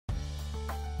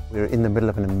We're in the middle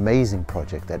of an amazing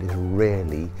project that is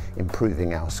really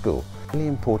improving our school. It's really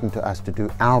important to us to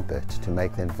do our bit to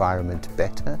make the environment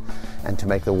better and to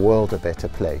make the world a better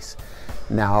place.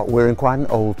 Now, we're in quite an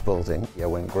old building here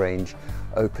when Grange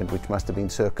opened, which must have been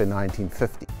circa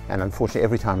 1950. And unfortunately,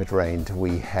 every time it rained,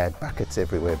 we had buckets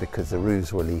everywhere because the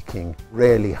roofs were leaking.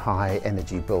 Really high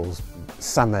energy bills.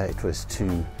 Summer, it was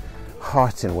too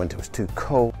hot, in winter it was too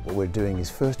cold. What we're doing is,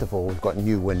 first of all, we've got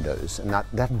new windows, and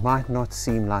that might not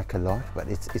seem like a lot, but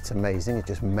it's amazing. It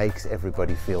just makes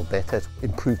everybody feel better. It's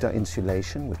improved our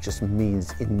insulation, which just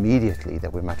means immediately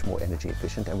that we're much more energy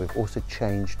efficient, and we've also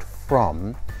changed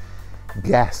from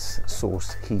gas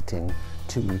source heating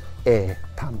to air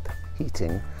pump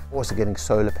heating. Also getting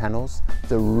solar panels.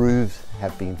 The roofs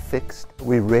have been fixed.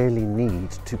 We really need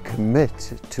to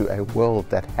commit to a world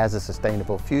that has a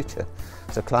sustainable future.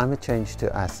 So climate change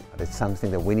to us, it's something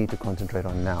that we need to concentrate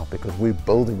on now because we're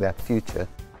building that future.